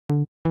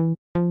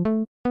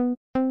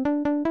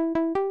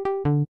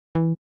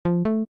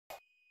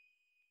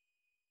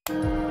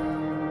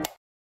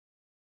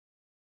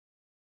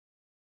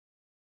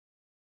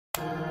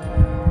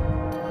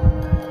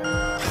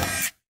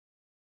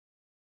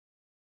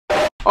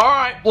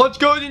Alright, let's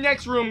go to the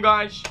next room,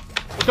 guys.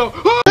 Let's go.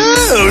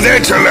 Oh,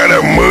 that's a lot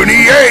of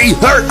money, eh?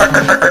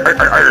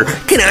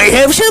 Can I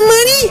have some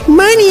money?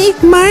 Money?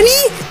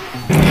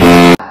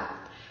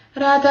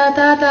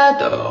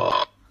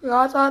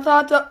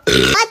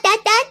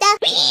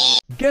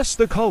 Guess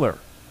the color.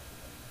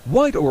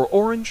 White or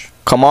orange?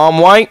 Come on,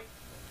 white.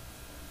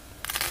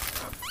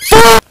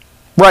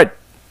 Red.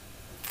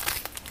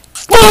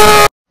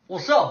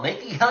 What's up,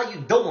 matey? How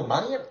you doing,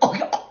 man? Oh,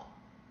 yeah.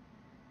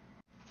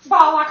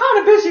 Well, I'm kind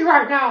of busy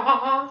right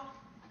now,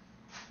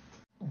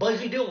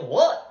 Busy doing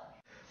what?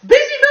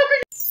 Busy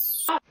milking.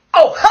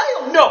 Oh,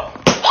 hell no!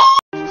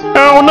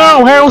 Oh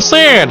no, how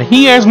sad!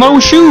 He has no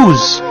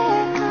shoes!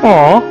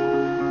 Aw.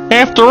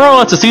 After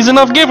all, it's a season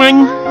of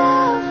giving!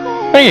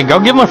 There you go,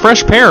 give him a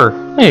fresh pair.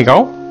 There you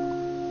go.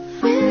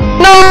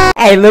 No!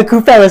 Hey, look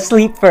who fell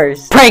asleep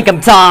first. Prank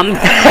him, Tom!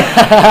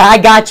 I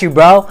got you,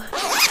 bro.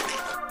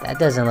 That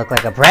doesn't look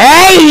like a prank.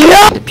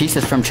 Hey! The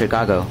pizza's from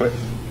Chicago. But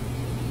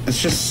it's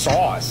just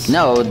sauce.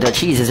 No, the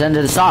cheese is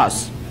under the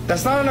sauce.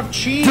 That's not enough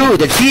cheese. Dude,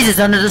 the cheese is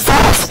under the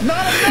sauce.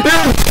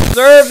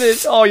 Serve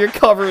it. Oh, you're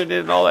covering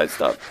it and all that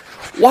stuff.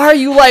 Why are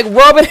you like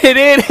rubbing it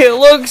in? It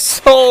looks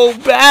so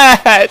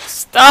bad.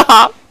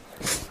 Stop.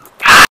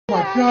 Oh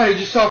my god, I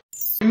just saw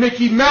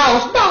Mickey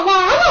Mouse.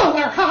 Hello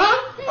there,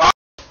 huh?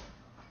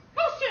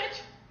 Oh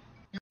shit.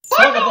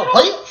 Son of a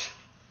bitch!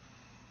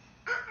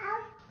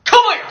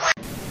 Come here.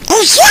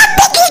 It's your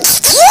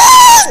biggest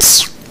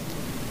cheese!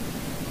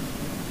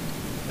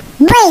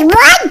 Wait,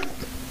 what?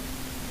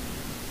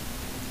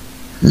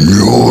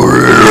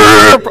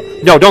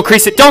 No, don't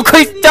crease it. Don't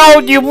crease.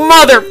 Don't, you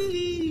mother.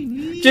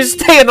 Just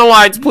stay in the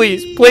lines,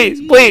 please. Please.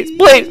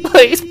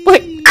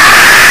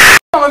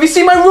 Have you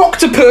seen my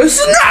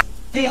octopus?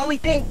 The only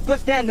thing to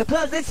stand the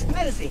plus is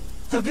medicine.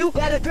 So you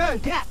better turn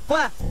that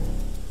fast.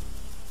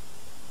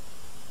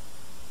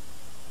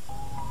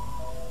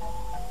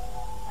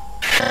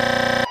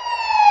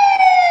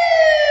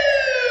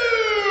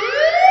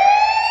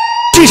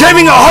 She's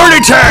having a heart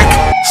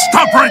attack!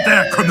 Stop right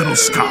there, criminal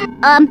scum!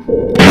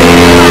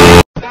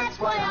 That's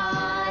what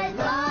I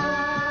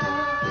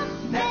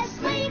love.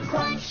 Nestle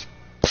Crunch.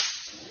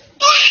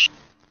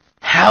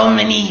 How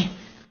many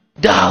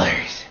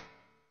dollars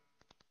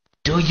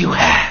do you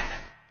have?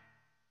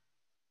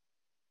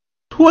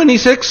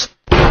 26.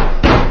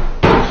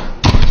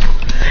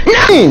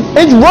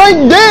 It's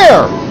right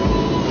there!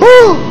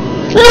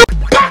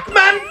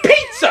 Pac-Man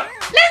pizza!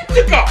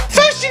 Let's go!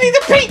 First you need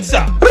the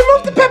pizza!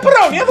 Remove the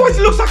pepperoni, otherwise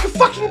it looks like a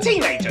fucking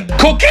teenager.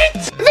 Cook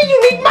it! And then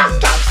you need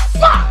mustard!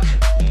 Fuck!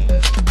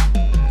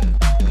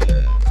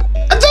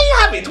 And there you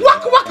have it!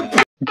 Waka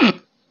waka!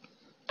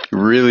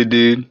 Really,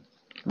 dude?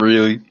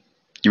 Really?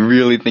 You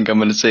really think I'm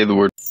gonna say the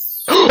word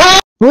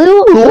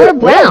Blue or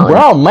brown?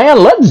 Brown, man,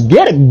 let's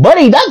get it,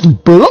 buddy. That's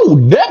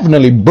blue,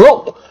 definitely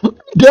blue.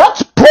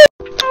 That's blue.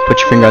 Put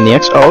your finger on the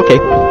X. Oh, okay.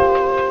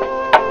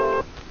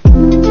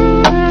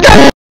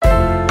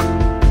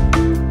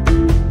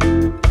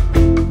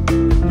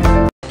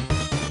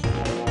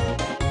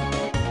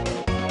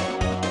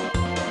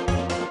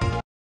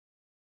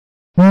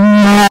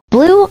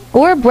 Blue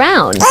or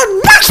brown?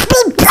 It must be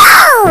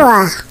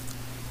blue!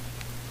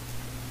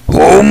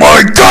 Oh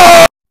my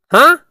god!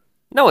 Huh?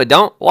 No, it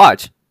don't.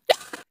 Watch.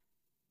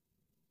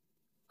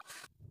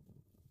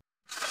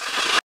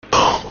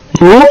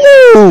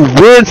 Ooh,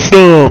 red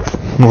stuff!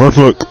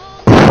 Look.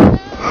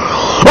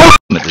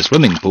 At the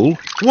swimming pool.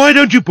 Why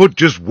don't you put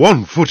just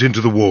one foot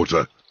into the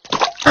water?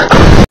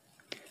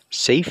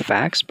 Say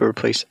fax but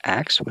replace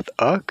ax with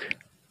uck?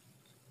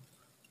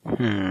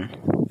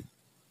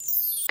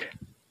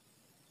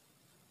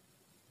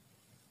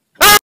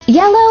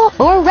 Yellow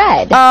or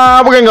red?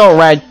 We're gonna go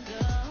red.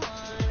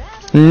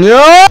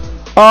 No!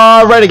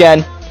 Red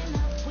again.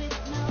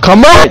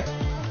 Come on!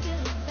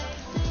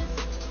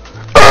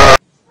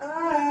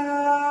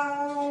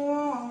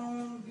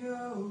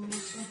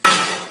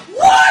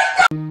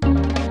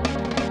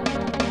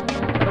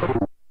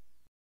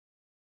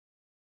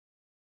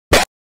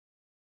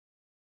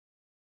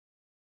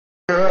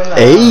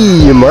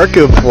 Hey,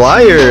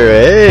 Markiplier,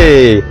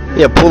 hey!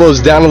 Yeah, pull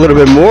those down a little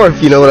bit more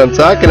if you know what I'm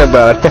talking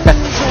about.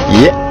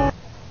 Yeah.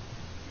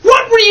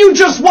 What were you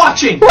just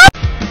watching?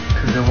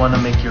 Cause I wanna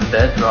make your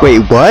bed drop. Wait,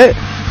 what?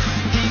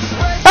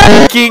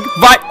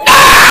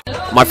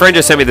 My friend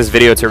just sent me this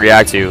video to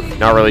react to.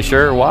 Not really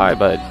sure why,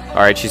 but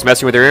alright, she's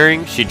messing with her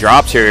earring. She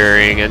drops her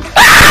earring and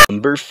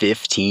Number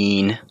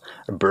 15.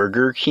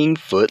 Burger King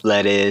foot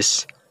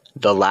lettuce.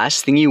 The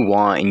last thing you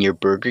want in your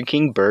Burger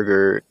King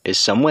burger is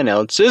someone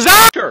else's.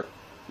 Sure.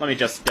 Let me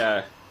just,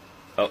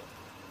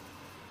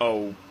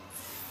 Oh.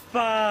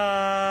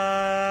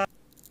 Fuck.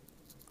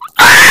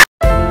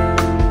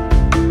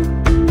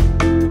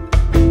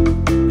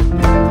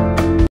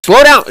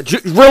 slow down.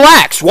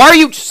 Relax. Why are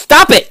you?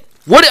 Stop it.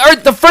 What are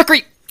the frick are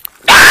you?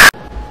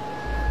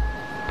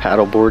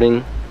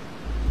 paddleboarding.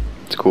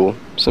 It's cool.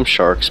 Some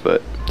sharks,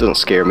 but it doesn't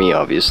scare me,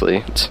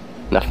 obviously.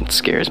 Nothing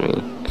scares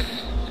me.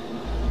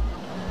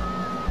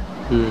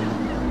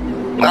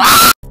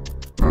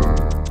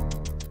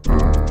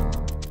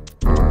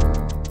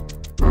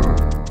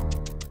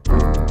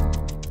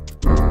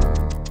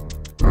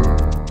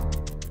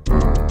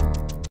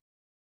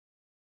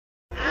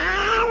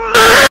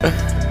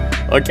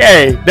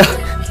 Okay.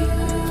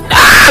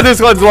 This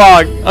one's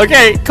long.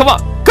 Okay, come on.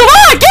 Come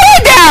on, get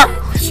in there!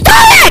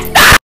 Stop it!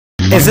 Ah!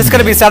 Is this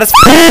gonna be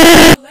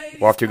satisfying?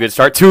 We're off to a good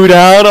start. 2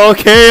 down.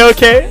 Okay,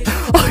 okay.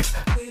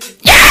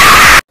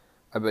 Yeah!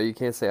 I bet you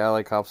can't say I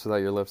like cops without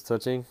your lips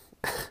touching.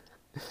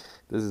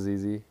 This is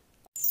easy.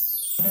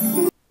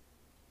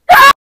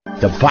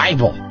 The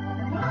Bible.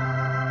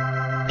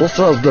 This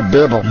is the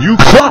Bible. You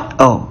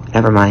Oh,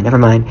 never mind.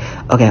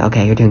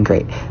 Okay, you're doing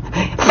great.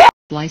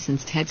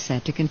 Licensed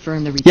headset to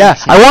confirm the Yeah,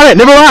 rejection. I want it.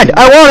 Never mind.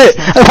 I want it.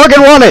 I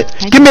fucking want it.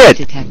 Give me it.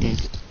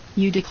 Detected.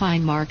 You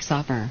decline Mark's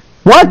offer.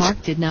 What?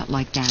 Mark did not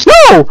like that.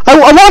 No, I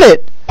want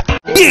it.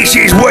 This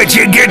is what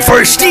you get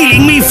for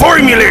stealing me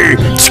formula.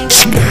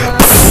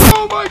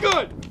 Oh my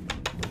god!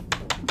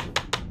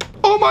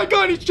 Oh my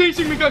god, he's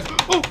chasing me, guys!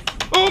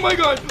 Oh my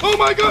god! Oh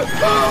my god!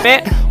 Oh.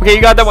 Man, okay,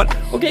 you got that one.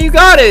 Okay, you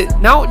got it.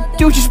 Now,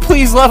 dude, just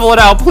please level it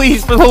out,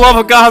 please, for the love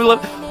of God.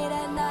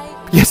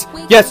 Yes.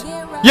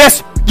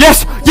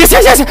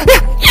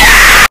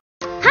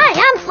 Hi,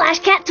 I'm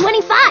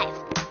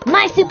FlashCat25.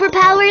 My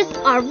superpowers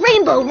are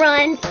rainbow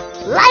runs,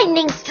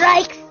 lightning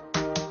strikes,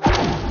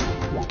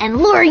 and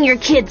luring your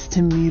kids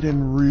to meet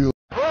in real.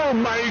 Oh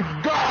my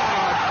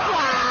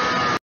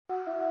God!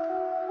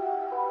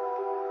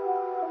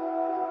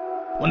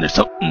 When there's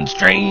something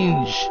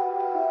strange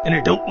and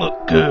it don't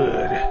look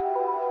good,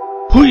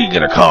 who you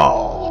gonna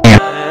call?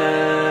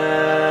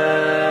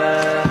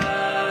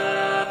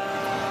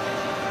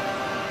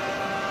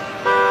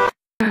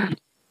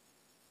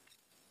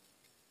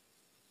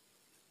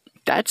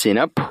 That's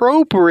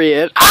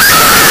inappropriate.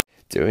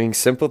 Doing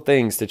simple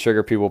things to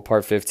trigger people,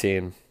 part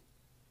 15.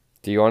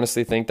 Do you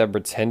honestly think that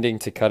pretending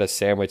to cut a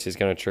sandwich is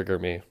going to trigger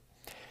me?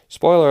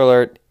 Spoiler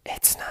alert,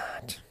 it's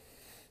not.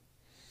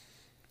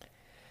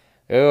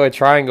 Oh, a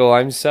triangle.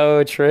 I'm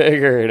so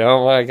triggered.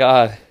 Oh my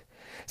god.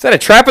 Is that a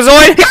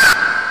trapezoid?